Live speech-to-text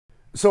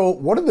So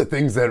what are the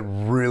things that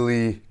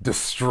really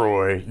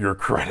destroy your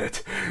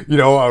credit?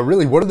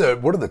 Really, what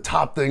are the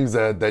top things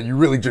that you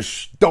really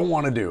just don't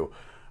want to do?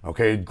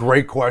 Okay,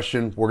 great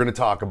question. We're going to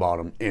talk about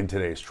them in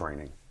today's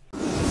training.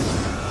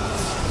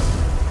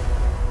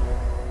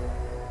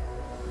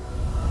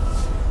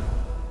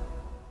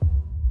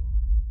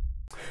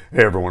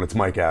 Hey everyone, it's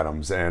Mike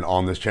Adams, and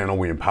on this channel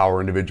we empower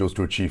individuals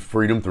to achieve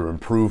freedom through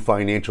improved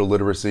financial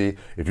literacy.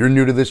 If you're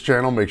new to this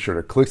channel, make sure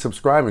to click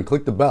subscribe and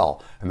click the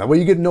bell, and that way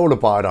you get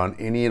notified on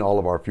any and all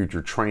of our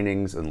future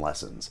trainings and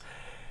lessons.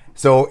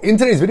 So in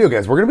today's video,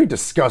 guys, we're going to be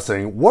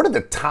discussing what are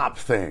the top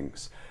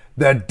things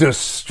that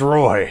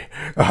destroy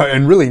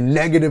and really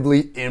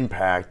negatively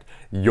impact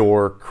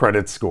your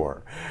credit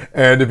score.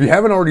 And if you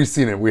haven't already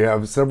seen it, we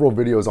have several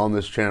videos on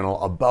this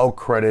channel about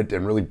credit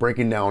and really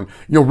breaking down,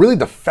 really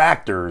the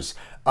factors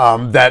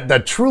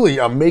that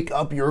truly make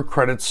up your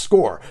credit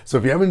score. So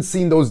if you haven't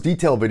seen those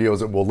detailed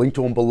videos, we'll link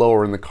to them below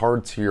or in the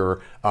cards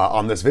here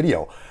on this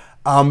video.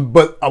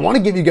 But I want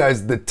to give you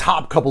guys the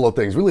top couple of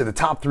things, really the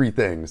top three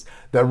things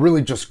that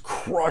really just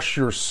crush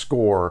your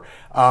score.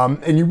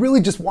 And you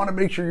really just want to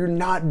make sure you're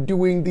not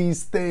doing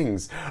these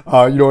things.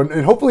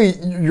 And hopefully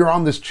you're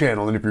on this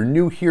channel. And if you're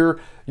new here,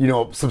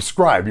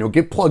 subscribe,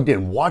 get plugged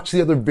in, watch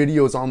the other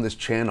videos on this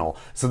channel.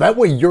 So that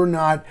way you're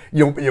not,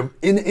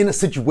 in a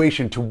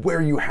situation to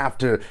where you have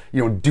to,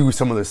 do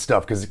some of this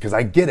stuff, because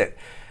I get it.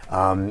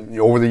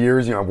 Over the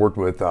years, I've worked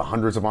with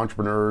hundreds of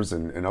entrepreneurs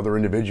and other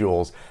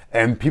individuals,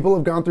 and people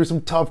have gone through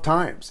some tough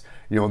times.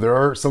 There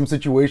are some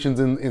situations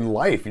in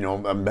life,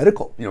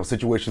 medical,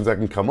 situations that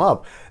can come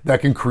up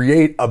that can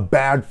create a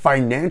bad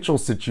financial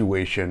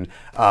situation,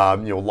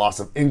 loss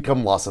of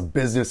income, loss of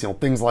business,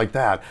 things like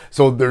that.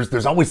 So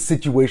there's always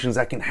situations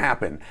that can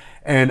happen.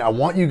 And I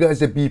want you guys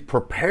to be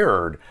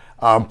prepared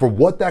for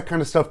what that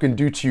kind of stuff can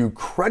do to you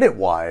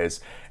credit-wise.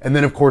 And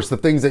then, of course, the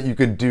things that you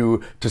could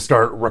do to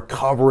start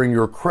recovering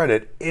your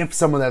credit if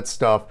some of that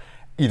stuff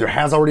either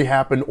has already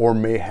happened or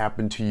may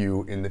happen to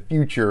you in the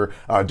future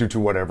due to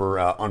whatever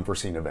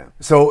unforeseen event.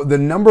 So the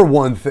number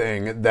one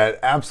thing that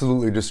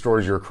absolutely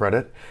destroys your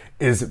credit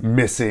is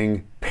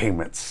missing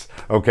payments,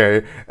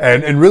 okay?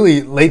 And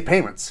really late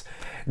payments.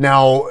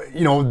 Now,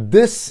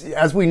 this,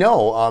 as we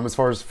know, as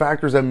far as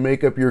factors that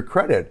make up your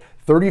credit,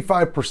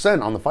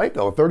 35% on the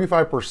FICO,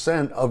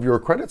 35% of your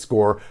credit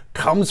score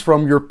comes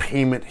from your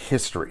payment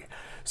history.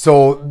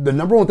 So the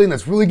number one thing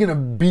that's really gonna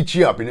beat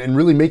you up and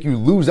really make you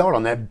lose out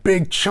on that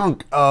big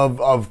chunk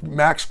of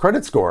max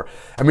credit score.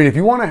 I mean, if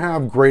you wanna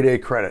have grade A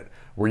credit,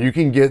 where you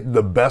can get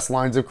the best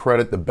lines of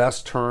credit, the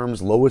best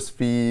terms, lowest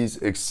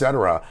fees,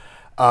 etc.,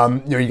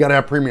 you gotta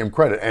have premium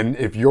credit. And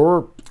if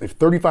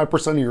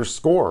 35% of your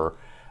score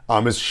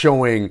is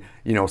showing,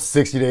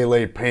 60-day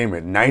late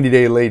payment,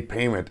 90-day late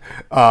payment,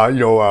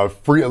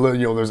 free,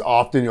 there's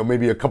often,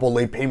 maybe a couple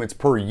late payments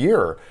per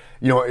year.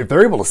 If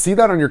they're able to see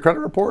that on your credit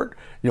report,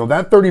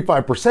 that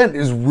 35%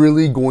 is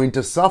really going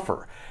to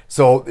suffer.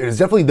 So it is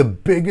definitely the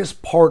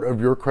biggest part of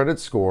your credit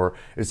score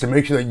is to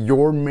make sure that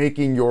you're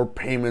making your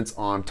payments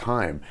on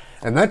time.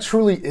 And that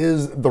truly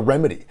is the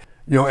remedy.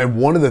 And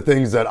one of the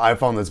things that I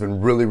found that's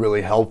been really,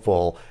 really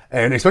helpful,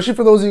 and especially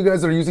for those of you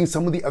guys that are using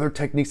some of the other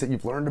techniques that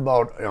you've learned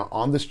about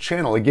on this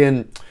channel,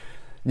 again,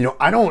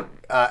 I don't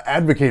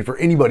advocate for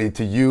anybody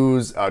to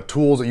use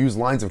tools or use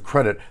lines of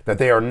credit that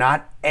they are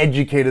not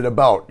educated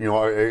about,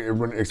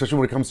 especially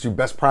when it comes to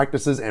best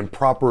practices and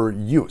proper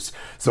use.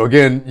 So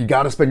again, you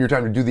got to spend your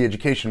time to do the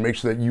education, make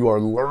sure that you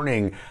are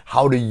learning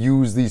how to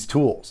use these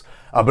tools.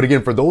 But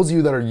again, for those of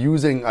you that are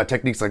using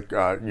techniques like,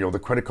 the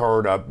credit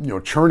card,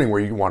 churning,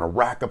 where you want to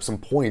rack up some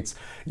points,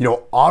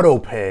 auto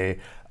pay,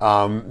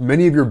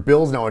 many of your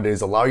bills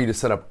nowadays allow you to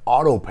set up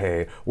auto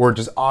pay where it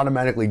just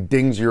automatically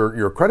dings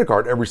your credit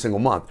card every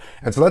single month.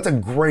 And so that's a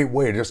great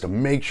way just to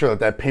make sure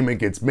that payment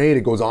gets made,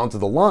 it goes onto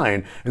the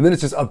line, and then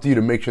it's just up to you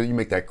to make sure that you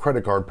make that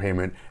credit card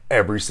payment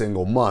every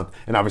single month.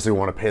 And obviously we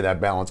want to pay that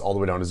balance all the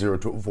way down to zero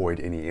to avoid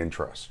any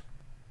interest.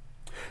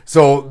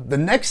 So the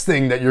next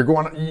thing that you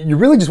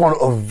really just want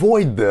to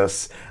avoid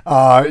this,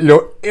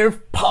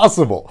 if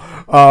possible,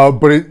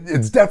 but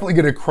it's definitely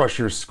going to crush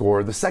your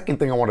score. The second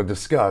thing I want to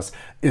discuss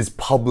is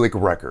public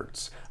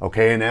records.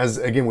 Okay, and as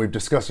again we've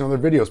discussed in other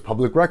videos,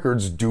 public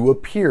records do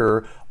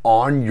appear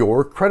on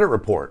your credit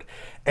report,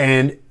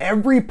 and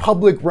every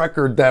public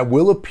record that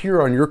will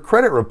appear on your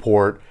credit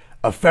report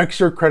affects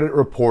your credit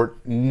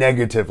report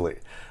negatively.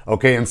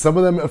 Okay, and some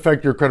of them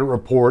affect your credit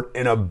report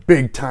in a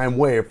big time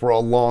way for a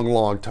long,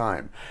 long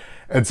time.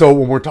 And so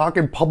when we're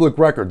talking public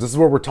records, this is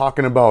where we're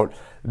talking about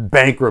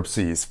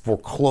bankruptcies,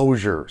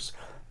 foreclosures,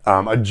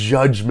 a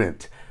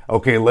judgment.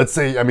 Okay, let's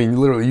say,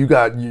 literally you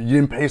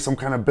didn't pay some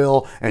kind of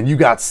bill and you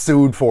got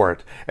sued for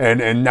it,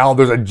 and now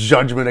there's a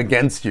judgment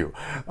against you.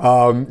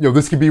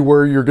 This could be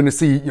where you're gonna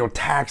see,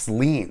 tax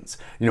liens.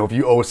 If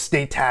you owe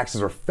state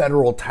taxes or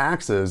federal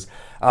taxes,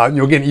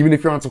 again, even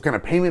if you're on some kind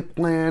of payment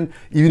plan,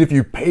 even if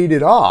you paid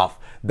it off,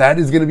 that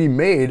is gonna be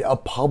made a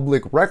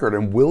public record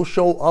and will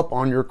show up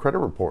on your credit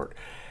report.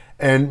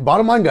 And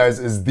bottom line, guys,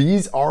 is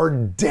these are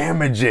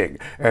damaging.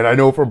 And I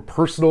know from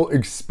personal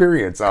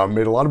experience, I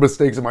made a lot of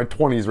mistakes in my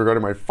 20s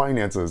regarding my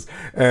finances.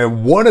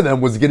 And one of them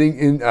was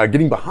getting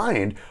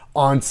behind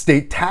on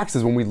state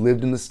taxes when we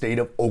lived in the state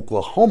of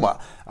Oklahoma.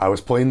 I was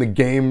playing the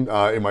game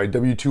in my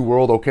W-2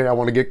 world. Okay, I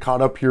want to get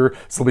caught up here.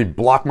 So let me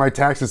block my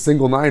taxes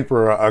single 9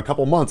 for a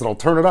couple months and I'll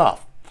turn it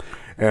off.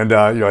 And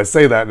I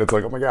say that and it's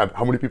like, oh my God,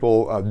 how many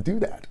people do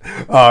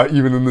that?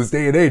 Even in this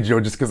day and age,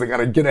 just because I got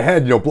to get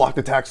ahead, block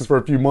the taxes for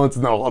a few months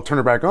and then I'll turn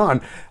it back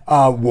on.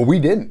 Well, we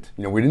didn't.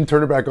 We didn't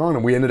turn it back on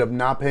and we ended up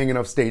not paying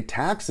enough state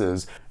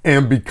taxes.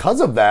 And because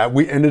of that,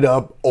 we ended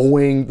up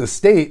owing the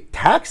state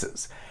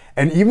taxes.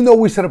 And even though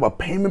we set up a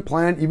payment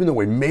plan, even though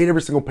we made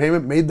every single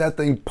payment, made that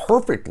thing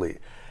perfectly,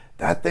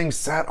 that thing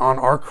sat on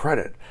our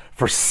credit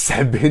for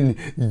 7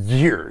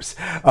 years,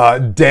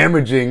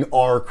 damaging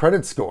our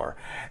credit score.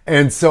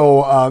 And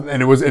so,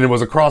 and it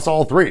was across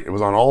all three. It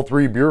was on all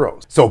three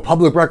bureaus. So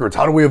public records,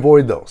 how do we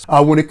avoid those?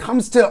 When it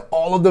comes to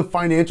all of the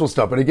financial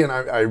stuff, and again,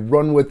 I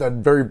run with a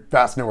very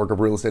vast network of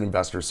real estate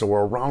investors. So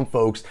we're around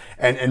folks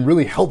and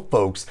really help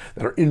folks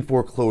that are in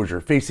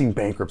foreclosure, facing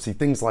bankruptcy,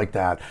 things like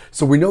that.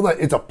 So we know that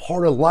it's a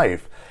part of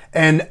life.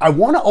 And I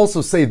want to also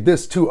say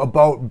this too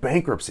about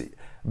bankruptcy.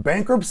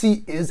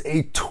 Bankruptcy is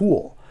a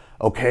tool.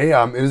 Okay,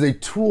 it is a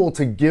tool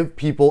to give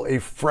people a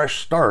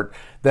fresh start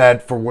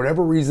that for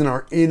whatever reason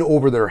are in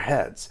over their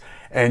heads.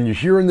 And you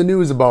hear in the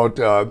news about,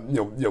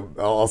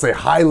 I'll say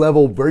high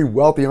level, very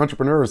wealthy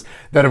entrepreneurs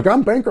that have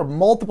gone bankrupt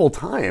multiple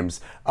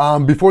times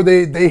before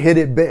they hit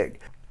it big.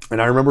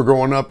 And I remember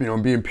growing up,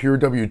 and being pure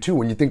W-2,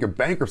 when you think of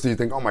bankruptcy, you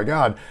think, oh my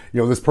God,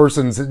 this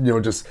person's,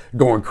 just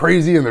going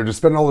crazy and they're just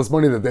spending all this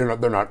money that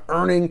they're not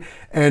earning.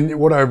 And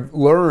what I've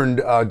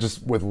learned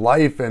just with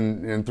life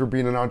and through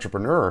being an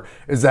entrepreneur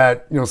is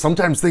that,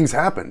 sometimes things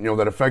happen,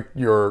 that affect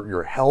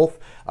your health,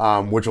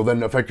 which will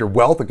then affect your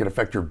wealth. It can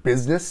affect your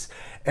business.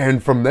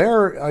 And from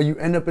there, you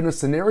end up in a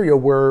scenario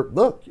where,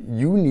 look,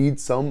 you need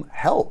some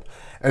help.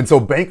 And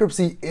so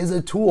bankruptcy is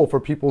a tool for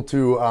people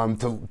to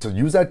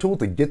use that tool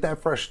to get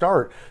that fresh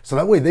start. So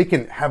that way they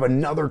can have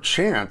another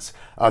chance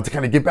to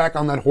kind of get back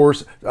on that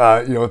horse,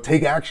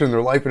 take action in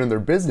their life and in their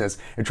business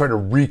and try to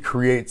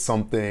recreate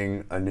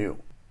something anew.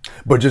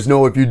 But just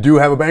know if you do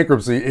have a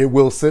bankruptcy, it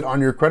will sit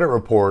on your credit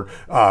report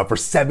for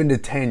 7 to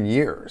 10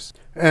 years.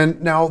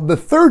 And now the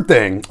third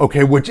thing,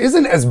 okay, which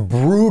isn't as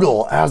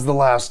brutal as the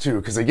last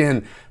two, because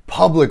again,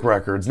 public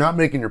records, not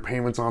making your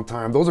payments on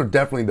time, those are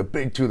definitely the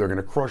big two. They're going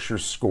to crush your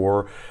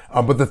score.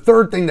 But the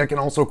third thing that can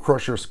also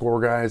crush your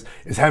score, guys,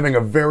 is having a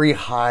very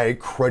high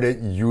credit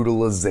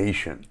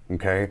utilization,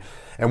 okay?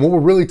 And what we're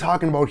really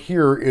talking about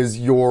here is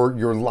your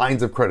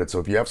lines of credit. So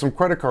if you have some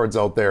credit cards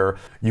out there,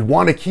 you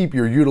want to keep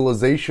your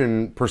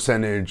utilization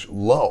percentage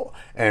low.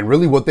 And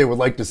really what they would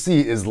like to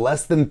see is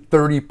less than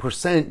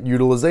 30%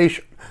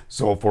 utilization.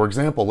 So for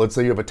example, let's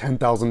say you have a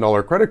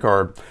 $10,000 credit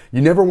card,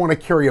 you never want to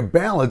carry a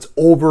balance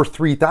over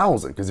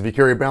 $3,000, because if you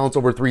carry a balance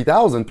over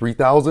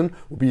 $3,000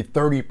 will be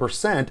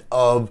 30%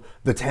 of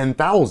the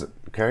 $10,000,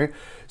 okay?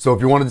 So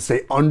if you wanted to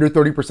stay under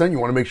 30%, you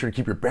want to make sure to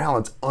keep your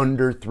balance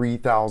under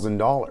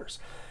 $3,000.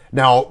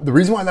 Now, the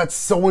reason why that's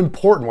so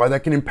important, why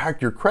that can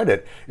impact your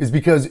credit, is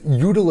because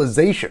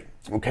utilization,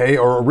 okay,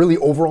 or really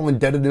overall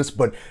indebtedness,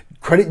 but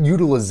credit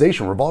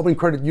utilization, revolving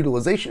credit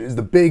utilization is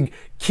the big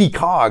key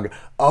cog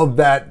of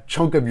that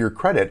chunk of your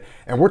credit.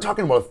 And we're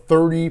talking about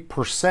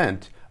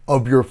 30%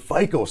 of your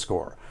FICO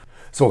score.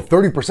 So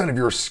 30% of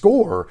your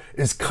score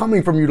is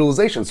coming from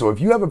utilization. So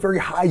if you have a very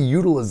high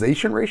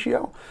utilization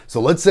ratio,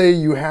 so let's say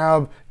you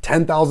have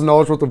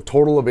 $10,000 worth of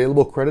total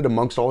available credit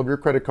amongst all of your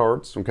credit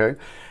cards, okay?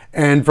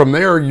 And from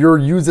there, you're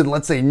using,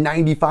 let's say,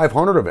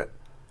 9,500 of it.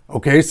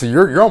 Okay, so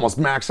you're almost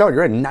maxed out.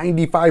 You're at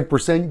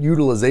 95%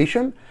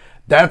 utilization.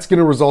 That's going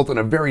to result in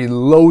a very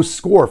low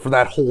score for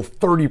that whole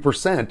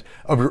 30%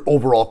 of your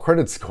overall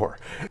credit score.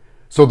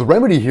 So the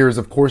remedy here is,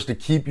 of course, to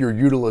keep your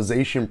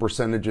utilization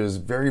percentages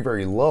very,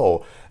 very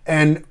low.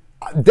 And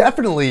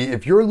definitely,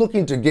 if you're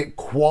looking to get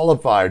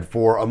qualified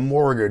for a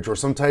mortgage or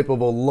some type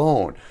of a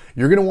loan,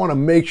 you're going to want to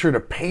make sure to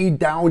pay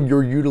down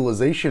your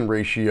utilization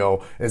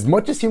ratio as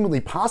much as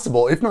humanly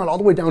possible, if not all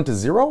the way down to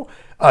zero,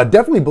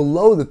 definitely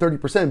below the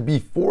 30%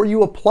 before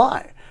you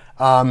apply.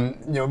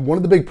 One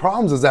of the big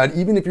problems is that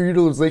even if your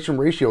utilization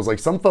ratios, like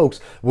some folks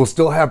will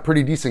still have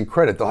pretty decent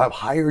credit, they'll have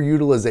higher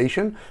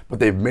utilization, but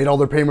they've made all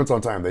their payments on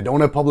time. They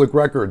don't have public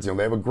records, they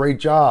have a great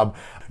job.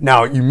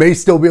 Now, you may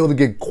still be able to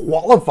get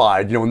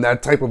qualified, in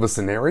that type of a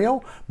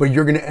scenario, but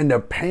you're going to end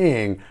up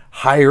paying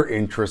higher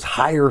interest,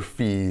 higher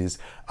fees,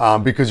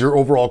 because your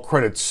overall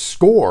credit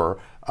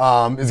score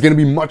is going to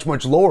be much,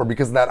 much lower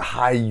because of that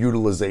high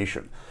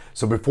utilization.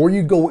 So before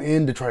you go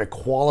in to try to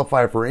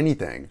qualify for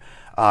anything,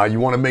 you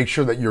want to make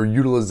sure that your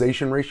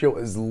utilization ratio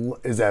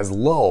is as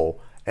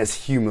low as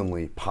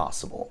humanly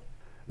possible.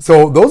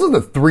 So those are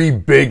the three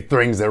big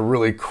things that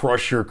really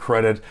crush your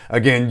credit.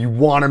 Again, you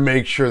want to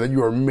make sure that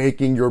you are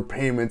making your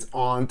payments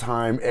on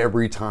time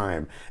every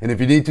time. And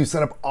if you need to,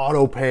 set up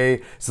auto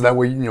pay so that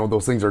way,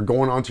 those things are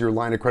going onto your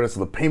line of credit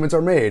so the payments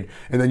are made,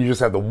 and then you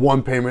just have the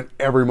one payment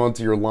every month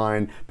to your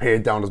line, pay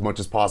it down as much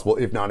as possible,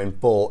 if not in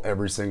full,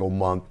 every single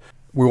month.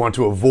 We want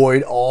to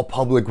avoid all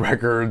public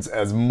records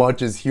as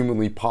much as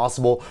humanly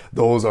possible.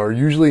 Those are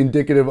usually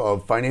indicative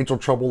of financial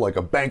trouble like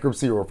a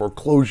bankruptcy or a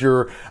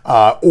foreclosure,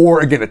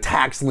 or again, a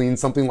tax lien,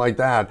 something like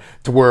that,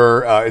 to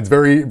where it's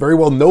very, very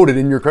well noted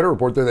in your credit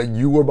report there that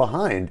you were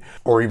behind,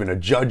 or even a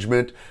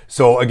judgment.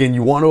 So again,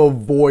 you want to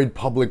avoid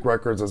public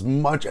records as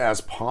much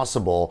as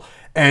possible.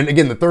 And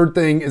again, the third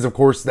thing is, of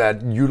course,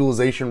 that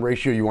utilization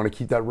ratio. You want to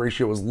keep that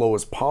ratio as low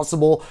as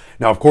possible.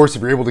 Now, of course,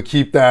 if you're able to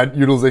keep that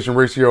utilization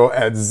ratio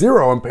at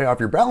 0 and pay off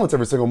your balance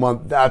every single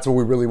month, that's what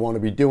we really want to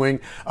be doing.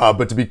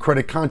 But to be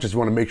credit conscious, you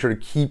want to make sure to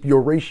keep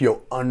your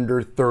ratio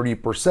under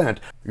 30%.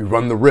 You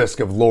run the risk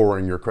of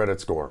lowering your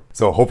credit score.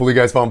 So hopefully you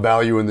guys found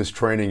value in this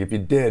training. If you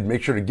did,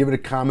 make sure to give it a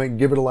comment,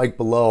 give it a like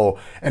below.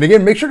 And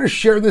again, make sure to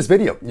share this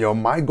video.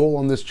 My goal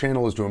on this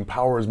channel is to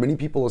empower as many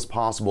people as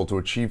possible to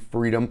achieve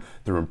freedom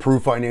through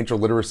improved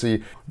financial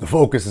literacy. The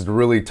focus is to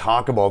really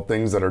talk about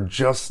things that are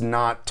just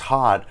not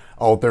taught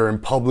out there in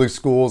public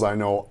schools. I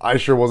know I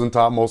sure wasn't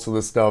taught most of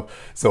this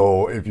stuff.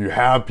 So if you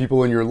have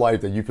people in your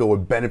life that you feel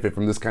would benefit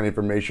from this kind of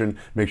information,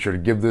 make sure to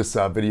give this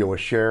video a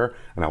share,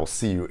 and I will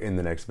see you in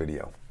the next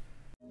video.